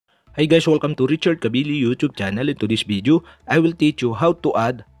Hi guys, welcome to Richard Cabile YouTube channel. In today's video, I will teach you how to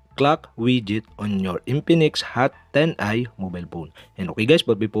add clock widget on your Infinix Hot 10i mobile phone. And okay guys,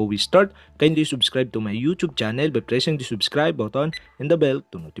 but before we start, kindly subscribe to my YouTube channel by pressing the subscribe button and the bell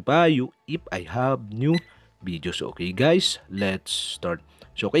to notify you if I have new videos. Okay guys, let's start.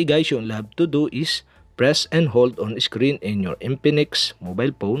 So okay guys, you all have to do is press and hold on screen in your Infinix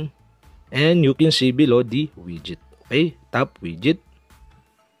mobile phone and you can see below the widget. Okay, tap widget.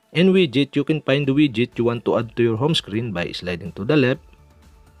 In widget, you can find the widget you want to add to your home screen by sliding to the left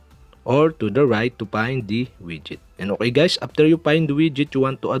or to the right to find the widget. And okay guys, after you find the widget you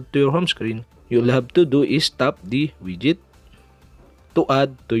want to add to your home screen, you'll have to do is tap the widget to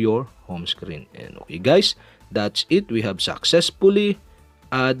add to your home screen. And okay guys, that's it. We have successfully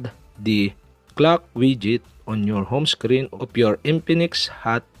add the clock widget on your home screen of your Infinix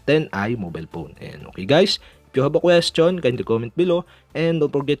Hot 10i mobile phone. And okay guys, if you have a question, kindly comment below and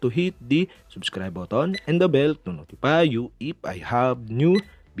don't forget to hit the subscribe button and the bell to notify you if I have new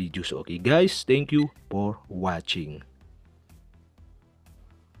videos. Okay guys, thank you for watching.